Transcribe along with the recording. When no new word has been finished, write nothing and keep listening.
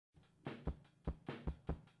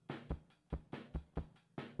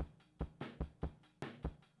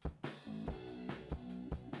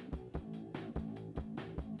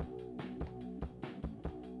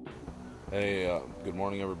Hey, good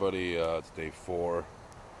morning everybody. It's day 4.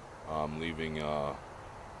 I'm leaving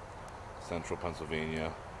central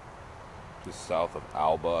Pennsylvania, just south of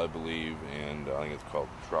Alba, I believe, and I think it's called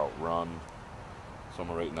Trout Run.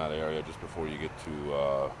 Somewhere right in that area, just before you get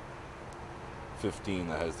to 15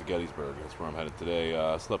 that has the Gettysburg. That's where I'm headed today.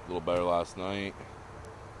 Slept a little better last night.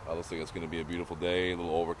 Looks like it's going to be a beautiful day, a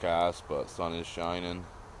little overcast, but sun is shining.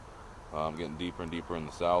 I'm getting deeper and deeper in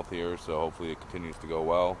the south here, so hopefully it continues to go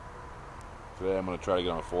well. Today I'm going to try to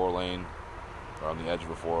get on a 4-lane, or on the edge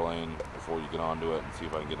of a 4-lane before you get onto it, and see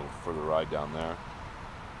if I can get a further ride down there.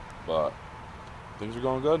 But things are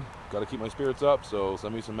going good. Got to keep my spirits up, so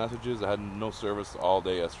send me some messages. I had no service all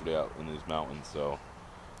day yesterday out in these mountains, so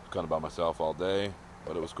I was kind of by myself all day,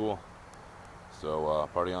 but it was cool. So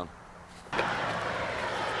party on.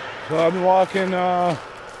 So I've been walking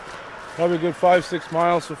probably a good 5-6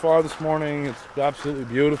 miles so far this morning. It's absolutely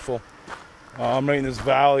beautiful. I'm right in this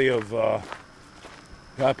valley of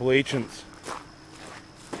Appalachians,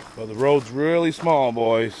 but the road's really small,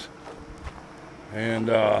 boys. And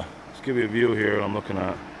let's give you a view here what I'm looking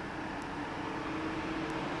at.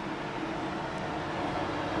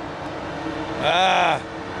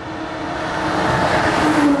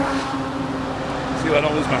 See if I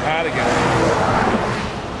don't lose my hat again.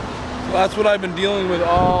 So that's what I've been dealing with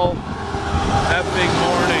all effing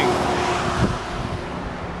morning.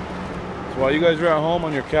 So while you guys are at home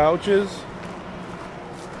on your couches,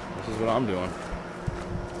 this is what I'm doing.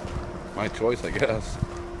 My choice, I guess.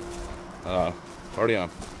 Party on.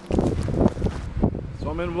 So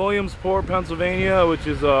I'm in Williamsport, Pennsylvania, which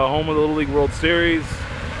is home of the Little League World Series.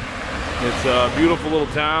 It's a beautiful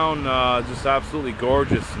little town, just absolutely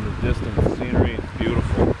gorgeous in the distance. The scenery is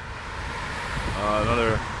beautiful.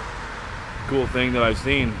 Another cool thing that I've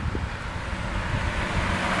seen.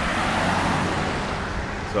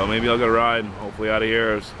 So maybe I'll get a ride, hopefully out of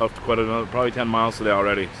here. It's up to quite another, probably 10 miles today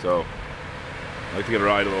already, so I'd like to get a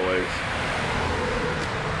ride a little ways.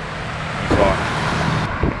 Thanks a lot.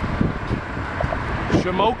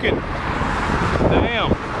 Shamokin. Damn.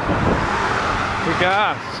 Kick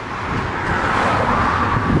ass.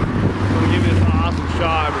 I'm gonna give you this awesome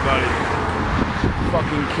shot, everybody.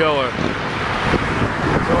 Fucking killer.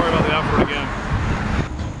 Sorry about the effort again.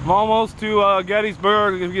 I'm almost to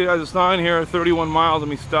Gettysburg. I'll give you guys a sign here. 31 miles. Let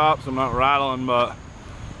me stop so I'm not rattling, but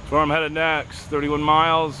that's where I'm headed next. 31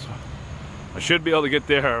 miles. I should be able to get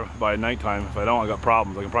there by nighttime. If I don't, I got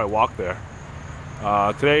problems. I can probably walk there.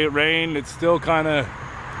 Today it rained. It still kind of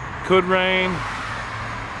could rain.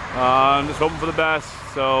 I'm just hoping for the best.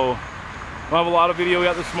 So I don't have a lot of video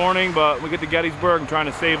yet this morning, but when we get to Gettysburg, I'm trying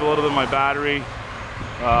to save a little bit of my battery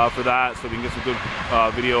for that, so we can get some good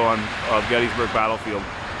video of Gettysburg battlefield.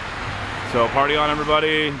 So party on,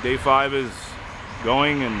 everybody. Day 5 is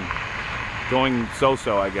going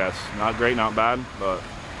so-so, I guess. Not great, not bad, but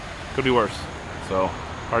could be worse. So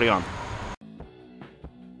party on.